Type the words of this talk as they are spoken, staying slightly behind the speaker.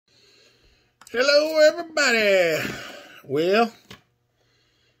Hello everybody. Well,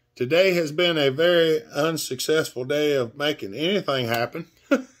 today has been a very unsuccessful day of making anything happen.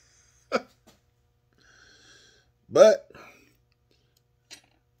 But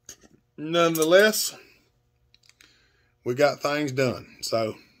nonetheless, we got things done.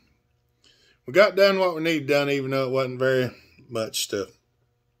 So we got done what we needed done, even though it wasn't very much stuff.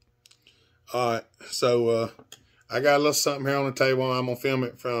 Alright, so I got a little something here on the table. I'm going to film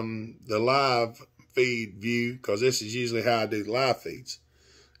it from the live feed view, because this is usually how I do the live feeds.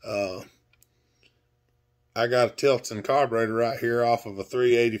 I got a Tilton carburetor right here off of a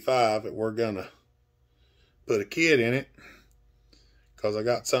 385 that we're going to put a kit in it, because I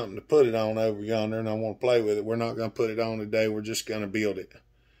got something to put it on over yonder and I want to play with it. We're not going to put it on today. We're just going to build it.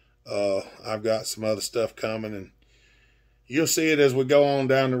 I've got some other stuff coming, and you'll see it as we go on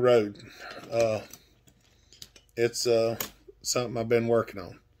down the road. It's something I've been working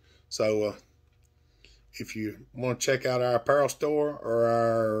on. So if you want to check out our apparel store or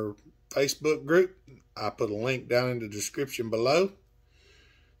our Facebook group, I put a link down in the description below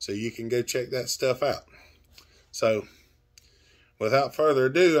so you can go check that stuff out. So without further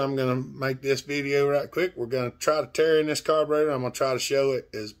ado, I'm going to make this video right quick. We're going to try to tear in this carburetor. I'm going to try to show it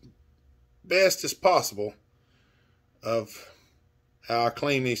as best as possible of how I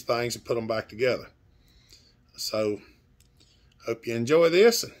clean these things and put them back together. So hope you enjoy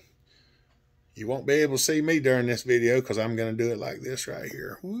this. And you won't be able to see me during this video because I'm going to do it like this right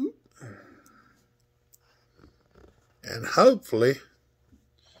here. Whoop. And hopefully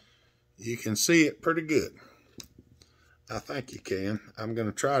you can see it pretty good. I think you can. I'm going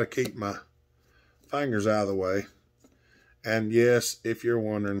to try to keep my fingers out of the way. And yes, if you're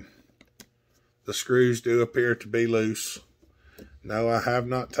wondering, the screws do appear to be loose. No, I have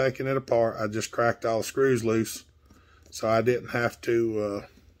not taken it apart. I just cracked all the screws loose, so I didn't have to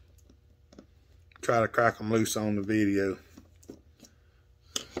try to crack them loose on the video.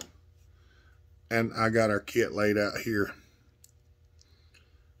 And I got our kit laid out here.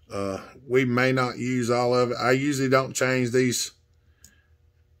 We may not use all of it. I usually don't change these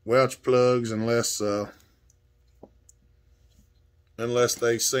Welch plugs unless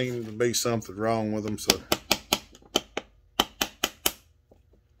they seem to be something wrong with them. So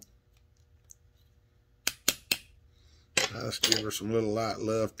let's give her some little light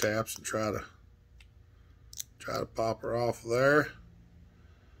love taps and try to pop her off there.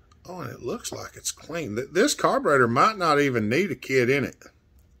 Oh, and it looks like it's clean. This carburetor might not even need a kit in it.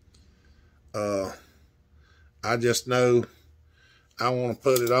 I just know I want to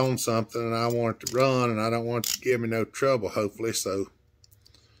put it on something and I want it to run, and I don't want it to give me no trouble, hopefully. So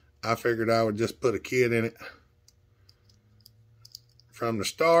I figured I would just put a kit in it from the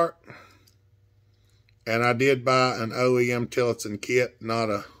start. And I did buy an OEM Tilton kit, not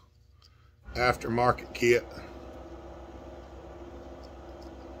a aftermarket kit,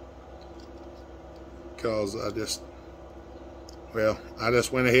 because I just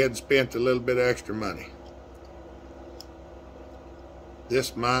went ahead and spent a little bit of extra money.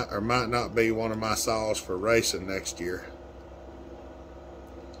 This might or might not be one of my saws for racing next year.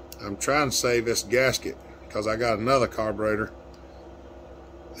 I'm trying to save this gasket because I got another carburetor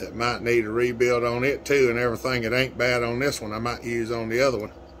that might need a rebuild on it too, and everything that ain't bad on this one I might use on the other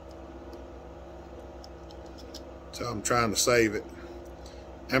one. So I'm trying to save it.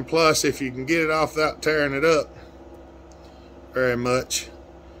 And plus, if you can get it off without tearing it up very much,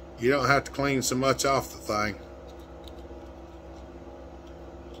 you don't have to clean so much off the thing.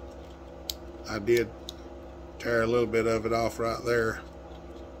 I did tear a little bit of it off right there.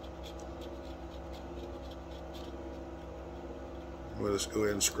 We'll just go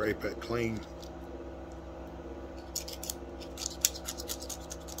ahead and scrape that clean.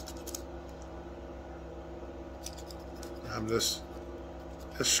 I'm just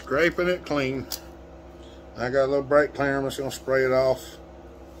scraping it clean. I got a little brake cleaner. I'm just going to spray it off.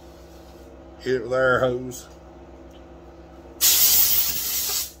 Hit it with air hose.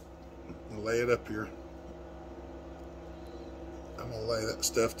 Lay it up here. I'm going to lay that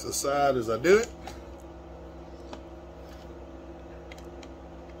stuff to the side as I do it.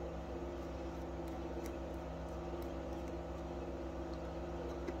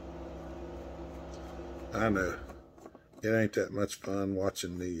 I know it ain't that much fun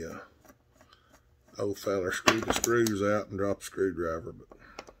watching the old feller screw the screws out and drop a screwdriver, but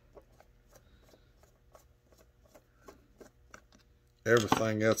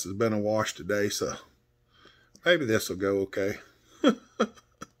everything else has been a wash today, so maybe this will go okay.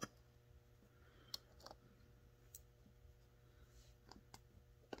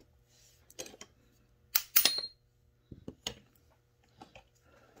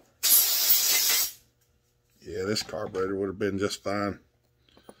 Yeah, this carburetor would have been just fine.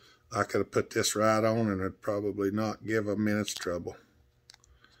 I could have put this right on and it'd probably not give a minute's trouble.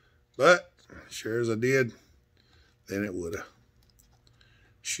 But, sure as I did, then it would have.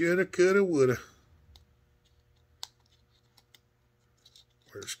 Shoulda, coulda, woulda.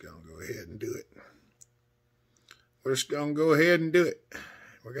 We're just going to go ahead and do it. We're just going to go ahead and do it.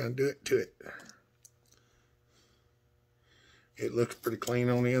 We're going to do it to it. It looks pretty clean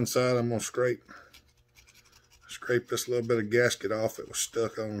on the inside. I'm going to scrape this little bit of gasket off that was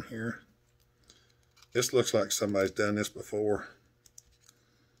stuck on here. This looks like somebody's done this before.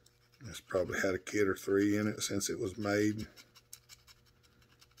 It's probably had a kid or three in it since it was made.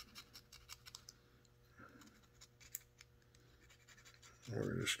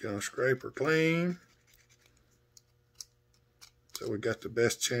 We're just going to scrape her clean. So we got the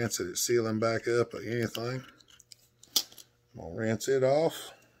best chance at it sealing back up or anything. I'm going to rinse it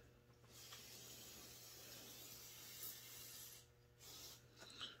off.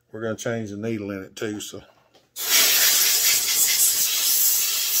 We're going to change the needle in it too, so.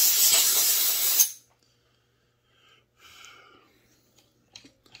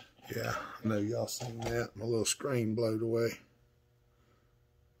 Yeah, I know y'all seen that. My little screen blowed away.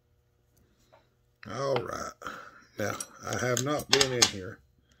 All right. Now, I have not been in here,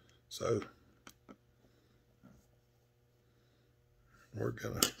 so we're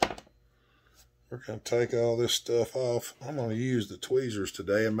gonna take all this stuff off. I'm gonna use the tweezers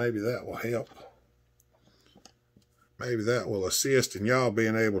today, and maybe that will help. Maybe that will assist in y'all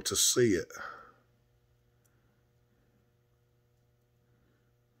being able to see it.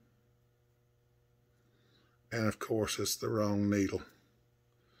 And of course, it's the wrong needle.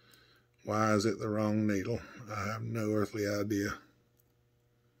 Why is it the wrong needle? I have no earthly idea.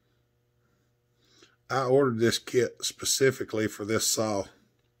 I ordered this kit specifically for this saw.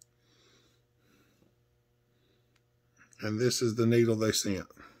 And this is the needle they sent.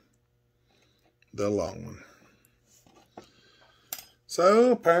 The long one.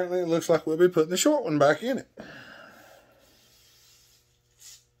 So apparently it looks like we'll be putting the short one back in it.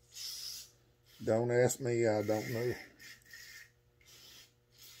 Don't ask me, I don't know.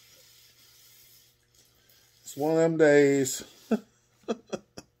 It's one of them days.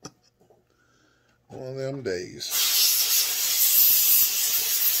 One of them days.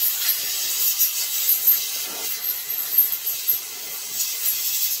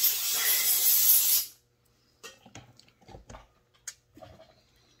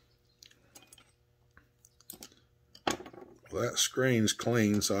 Well, that screen's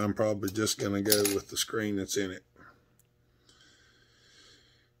clean, so I'm probably just going to go with the screen that's in it.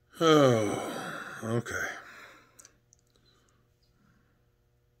 Oh, okay.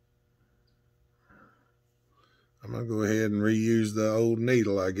 I'm going to go ahead and reuse the old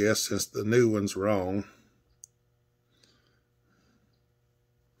needle, I guess, since the new one's wrong.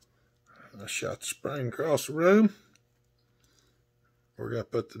 I shot the spring across the room. We're going to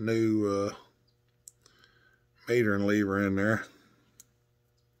put the new metering lever in there.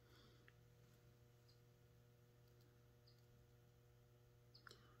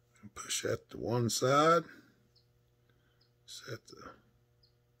 Push that to one side.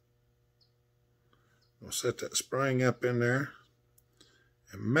 We'll set that spring up in there,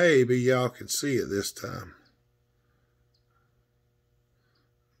 and maybe y'all can see it this time.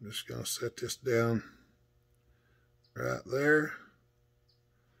 I'm just going to set this down right there,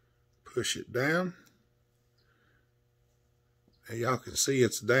 push it down, and y'all can see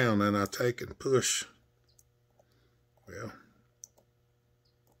it's down, and I take and push. Well,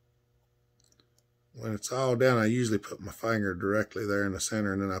 when it's all down, I usually put my finger directly there in the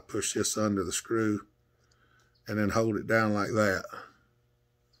center, and then I push this under the screw and then hold it down like that.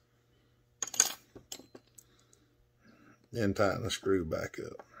 Then tighten the screw back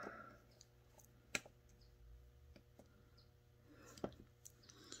up.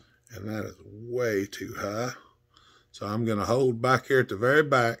 And that is way too high. So I'm going to hold back here at the very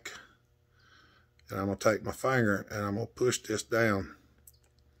back, and I'm going to take my finger and I'm going to push this down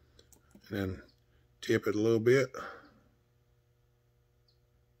and then tip it a little bit.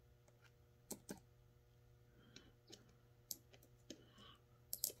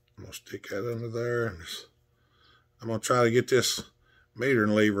 I'm going to stick that under there, and I'm going to try to get this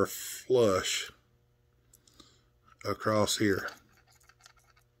metering lever flush across here.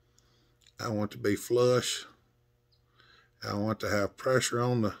 I want it to be flush. I want to have pressure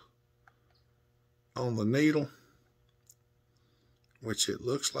on the needle, which it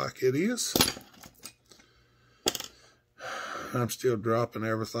looks like it is. I'm still dropping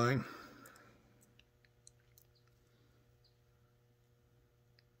everything.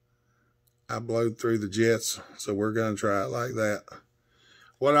 I blowed through the jets, so we're going to try it like that.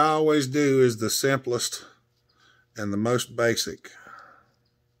 What I always do is the simplest and the most basic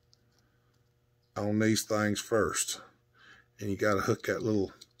on these things first. And you got to hook that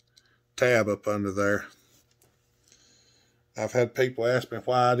little tab up under there. I've had people ask me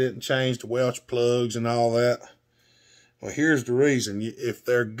why I didn't change the Welch plugs and all that. Well, here's the reason. If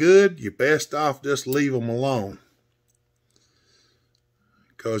they're good, you're best off just leave them alone.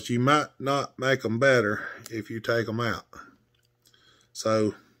 Because you might not make them better if you take them out.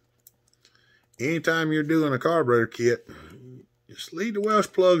 So, anytime you're doing a carburetor kit, just leave the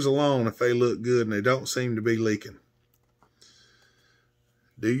Welch plugs alone if they look good and they don't seem to be leaking.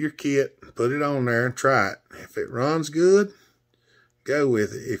 Do your kit, put it on there and try it. If it runs good, go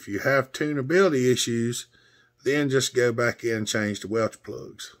with it. If you have tunability issues, then just go back in and change the Welch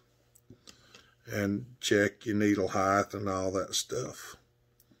plugs. And check your needle height and all that stuff.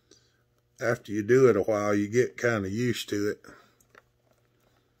 After you do it a while, you get kind of used to it.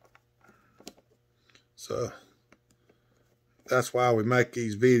 So, that's why we make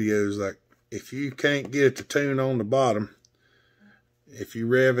these videos. Like, if you can't get it to tune on the bottom, if you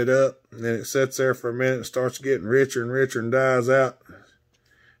rev it up and then it sits there for a minute and starts getting richer and richer and dies out,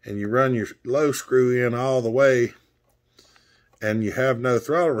 and you run your low screw in all the way and you have no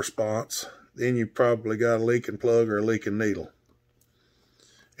throttle response, then you probably got a leaking plug or a leaking needle.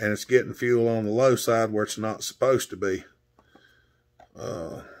 And it's getting fuel on the low side where it's not supposed to be.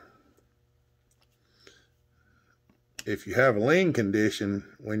 If you have a lean condition,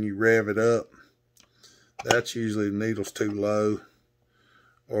 when you rev it up, that's usually the needle's too low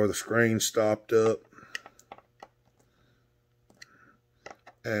or the screen's stopped up.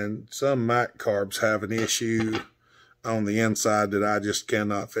 And some Mac carbs have an issue on the inside that I just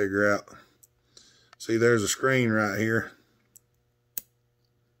cannot figure out. See, there's a screen right here.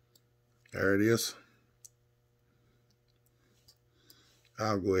 There it is.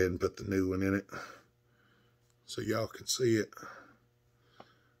 I'll go ahead and put the new one in it so y'all can see it.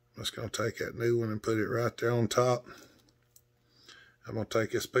 I'm just going to take that new one and put it right there on top. I'm going to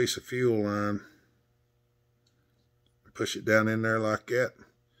take this piece of fuel line, push it down in there like that,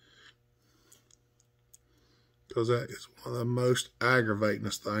 because that is one of the most aggravating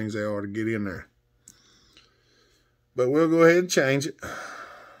things they are to get in there. But we'll go ahead and change it.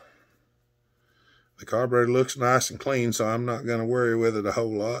 The carburetor looks nice and clean, so I'm not going to worry with it a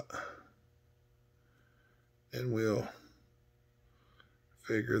whole lot. And we'll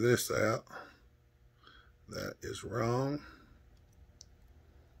figure this out. That is wrong.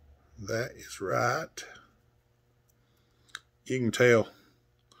 That is right. You can tell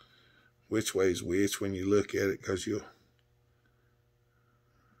which way is which when you look at it, because you'll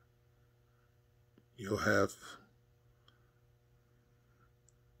have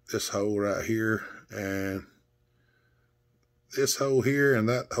this hole right here, and this hole here and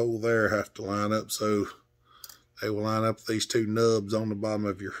that hole there have to line up, so they will line up these two nubs on the bottom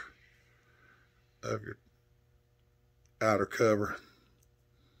of your outer cover.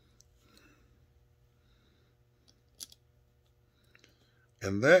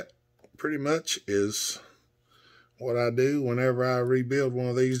 And that pretty much is what I do whenever I rebuild one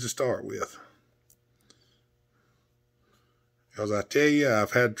of these to start with. Because I tell you,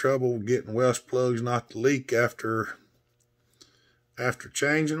 I've had trouble getting Welch plugs not to leak after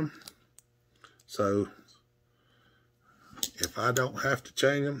changing them. So, if I don't have to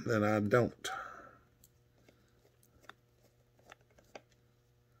change them, then I don't.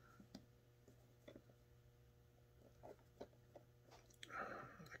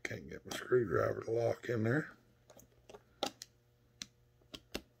 I can't get my screwdriver to lock in there.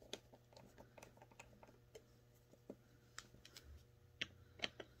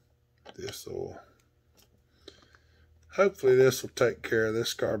 Hopefully this will take care of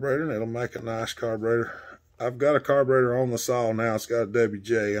this carburetor and it'll make a nice carburetor. I've got a carburetor on the saw now. It's got a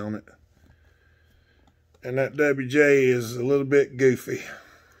WJ on it. And that WJ is a little bit goofy.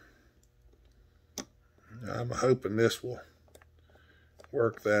 I'm hoping this will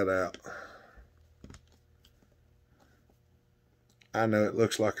work that out. I know it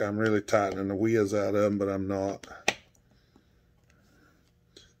looks like I'm really tightening the wheels out of them, but I'm not.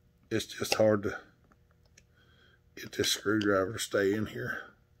 It's just hard to get this screwdriver to stay in here.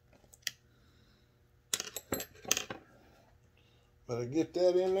 But I get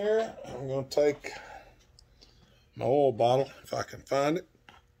that in there. I'm going to take my oil bottle, if I can find it.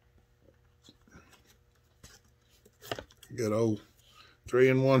 Good old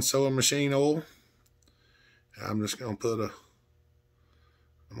 3-in-1 sewing machine oil. I'm just going to put a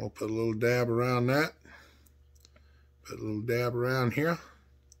little dab around that. Put a little dab around here.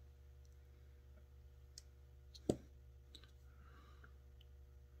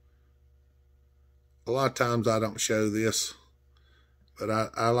 a lot of times I don't show this, but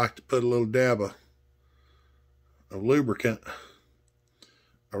I like to put a little dab of lubricant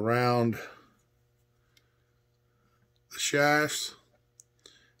around the shafts.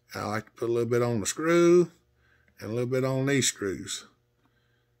 I like to put a little bit on the screw and a little bit on these screws.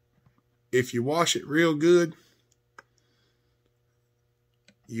 If you wash it real good,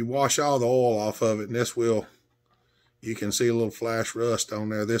 you wash all the oil off of it, and this will, you can see a little flash rust on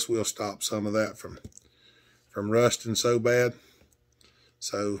there. This will stop some of that from rusting so bad.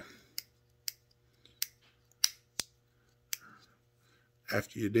 So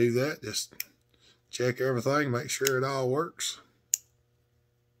after you do that, just check everything, make sure it all works.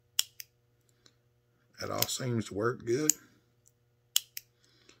 It all seems to work good.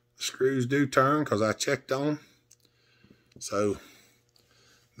 The screws do turn because I checked on them. So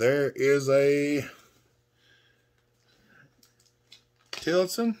there is a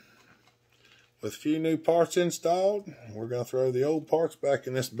Tillotson with a few new parts installed. We're going to throw the old parts back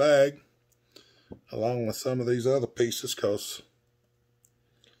in this bag along with some of these other pieces because,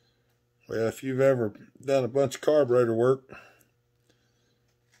 well, if you've ever done a bunch of carburetor work,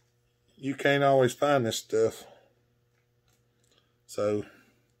 you can't always find this stuff. So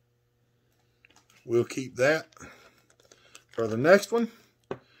we'll keep that for the next one.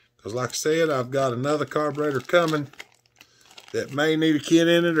 Because like I said, I've got another carburetor coming that may need a kit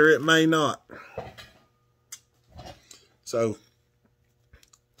in it or it may not. So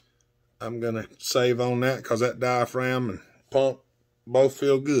I'm going to save on that because that diaphragm and pump both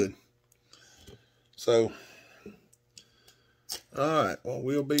feel good. So, all right, well,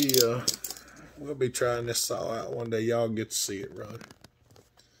 we'll be trying this saw out one day. Y'all get to see it run.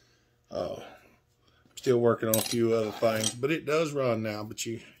 Still working on a few other things, but it does run now, but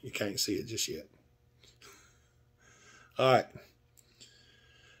you can't see it just yet. All right.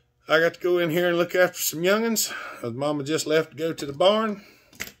 I got to go in here and look after some youngins. Mama just left to go to the barn.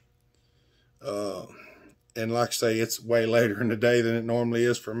 And like I say, it's way later in the day than it normally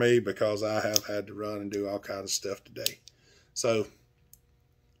is for me because I have had to run and do all kinds of stuff today. So,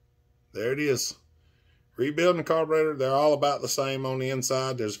 there it is. Rebuilding the carburetor, they're all about the same on the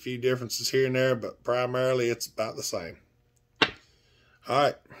inside. There's a few differences here and there, but primarily it's about the same. All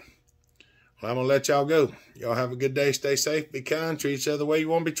right. Well, I'm going to let y'all go. Y'all have a good day. Stay safe. Be kind. Treat each other the way you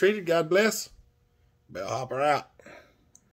want to be treated. God bless. Bellhopper out.